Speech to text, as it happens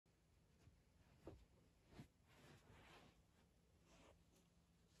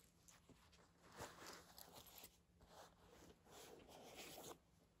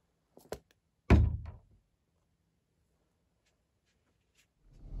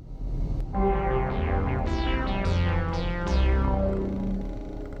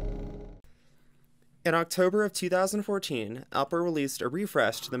In October of 2014, Apple released a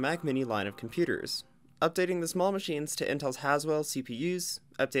refresh to the Mac Mini line of computers, updating the small machines to Intel's Haswell CPUs,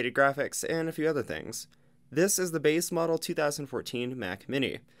 updated graphics, and a few other things. This is the base model 2014 Mac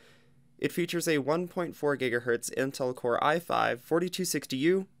Mini. It features a 1.4 GHz Intel Core i5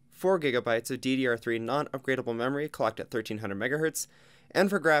 4260U, 4 GB of DDR3 non-upgradable memory clocked at 1300 MHz, and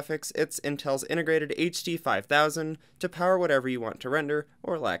for graphics, it's Intel's integrated HD 5000 to power whatever you want to render,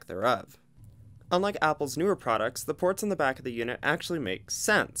 or lack thereof. Unlike Apple's newer products, the ports on the back of the unit actually make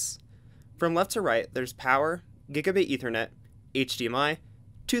sense. From left to right, there's power, gigabit Ethernet, HDMI,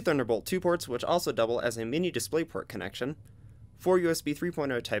 2 Thunderbolt 2 ports which also double as a mini DisplayPort connection, 4 USB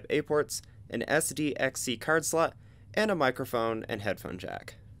 3.0 Type A ports, an SD-XC card slot, and a microphone and headphone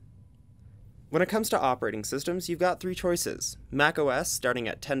jack. When it comes to operating systems, you've got 3 choices: macOS starting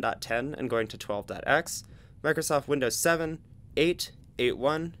at 10.10 and going to 12.x, Microsoft Windows 7, 8,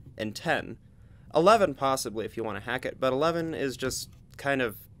 8.1, and 10. 11 possibly if you want to hack it, but 11 is just kind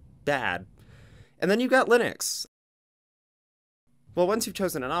of bad. And then you've got Linux. Well, once you've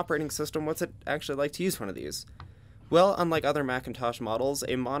chosen an operating system, what's it actually like to use one of these? Well, unlike other Macintosh models,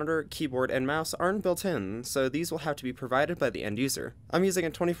 a monitor, keyboard, and mouse aren't built in, so these will have to be provided by the end user. I'm using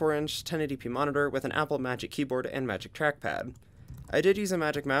a 24-inch 1080p monitor with an Apple Magic Keyboard and Magic Trackpad. I did use a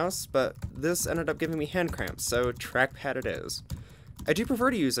Magic Mouse, but this ended up giving me hand cramps, so trackpad it is. I do prefer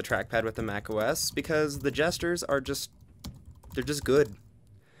to use a trackpad with the macOS because the gestures are they're just good.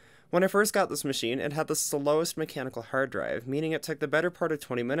 When I first got this machine, it had the slowest mechanical hard drive, meaning it took the better part of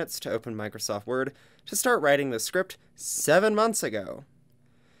 20 minutes to open Microsoft Word to start writing this script 7 months ago.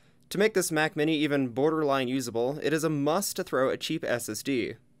 To make this Mac Mini even borderline usable, it is a must to throw a cheap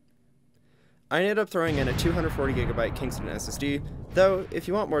SSD. I ended up throwing in a 240GB Kingston SSD, though if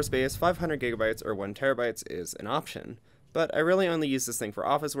you want more space, 500GB or 1TB is an option. But I really only use this thing for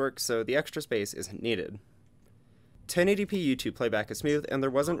office work, so the extra space isn't needed. 1080p YouTube playback is smooth, and there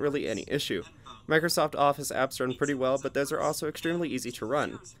wasn't really any issue. Microsoft Office apps run pretty well, but those are also extremely easy to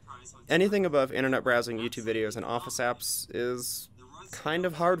run. Anything above internet browsing, YouTube videos, and Office apps is kind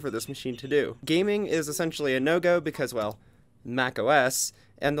of hard for this machine to do. Gaming is essentially a no-go because, well, macOS,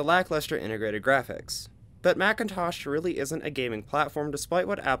 and the lackluster integrated graphics. But Macintosh really isn't a gaming platform despite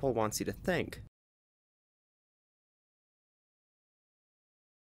what Apple wants you to think.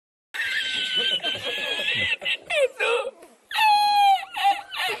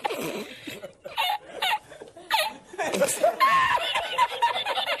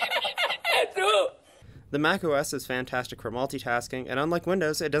 The macOS is fantastic for multitasking, and unlike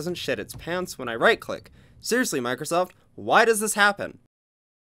Windows, it doesn't shit its pants when I right-click. Seriously, Microsoft, why does this happen?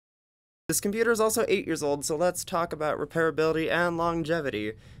 This computer is also 8 years old, so let's talk about repairability and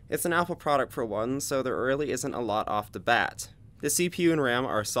longevity. It's an Apple product for one, so there really isn't a lot off the bat. The CPU and RAM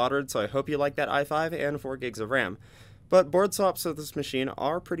are soldered, so I hope you like that i5 and 4 gigs of RAM. But board swaps with this machine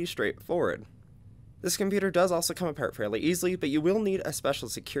are pretty straightforward. This computer does also come apart fairly easily, but you will need a special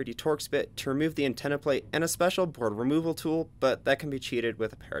security Torx bit to remove the antenna plate and a special board removal tool, but that can be cheated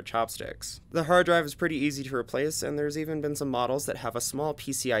with a pair of chopsticks. The hard drive is pretty easy to replace, and there's even been some models that have a small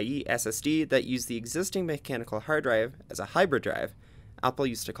PCIe SSD that use the existing mechanical hard drive as a hybrid drive. Apple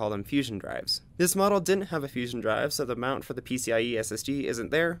used to call them fusion drives. This model didn't have a fusion drive, so the mount for the PCIe SSD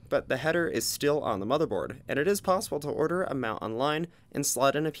isn't there, but the header is still on the motherboard, and it is possible to order a mount online and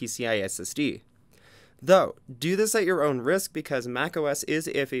slot in a PCIe SSD. Though, do this at your own risk because macOS is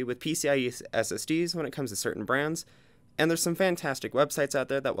iffy with PCIe SSDs when it comes to certain brands, and there's some fantastic websites out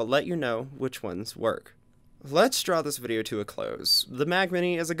there that will let you know which ones work. Let's draw this video to a close. The Mac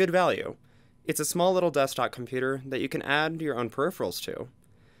Mini is a good value. It's a small little desktop computer that you can add your own peripherals to.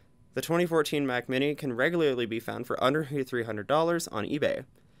 The 2014 Mac Mini can regularly be found for under $300 on eBay.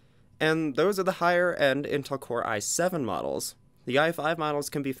 And those are the higher end Intel Core i7 models. The i5 models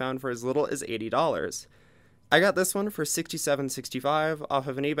can be found for as little as $80. I got this one for $67.65 off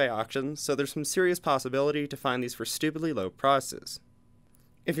of an eBay auction, so there's some serious possibility to find these for stupidly low prices.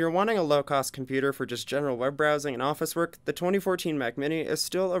 If you're wanting a low-cost computer for just general web browsing and office work, the 2014 Mac Mini is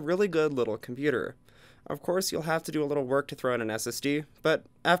still a really good little computer. Of course, you'll have to do a little work to throw in an SSD, but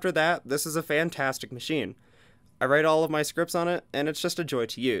after that, this is a fantastic machine. I write all of my scripts on it, and it's just a joy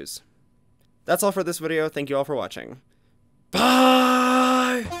to use. That's all for this video. Thank you all for watching.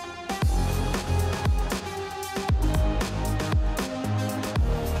 Bye!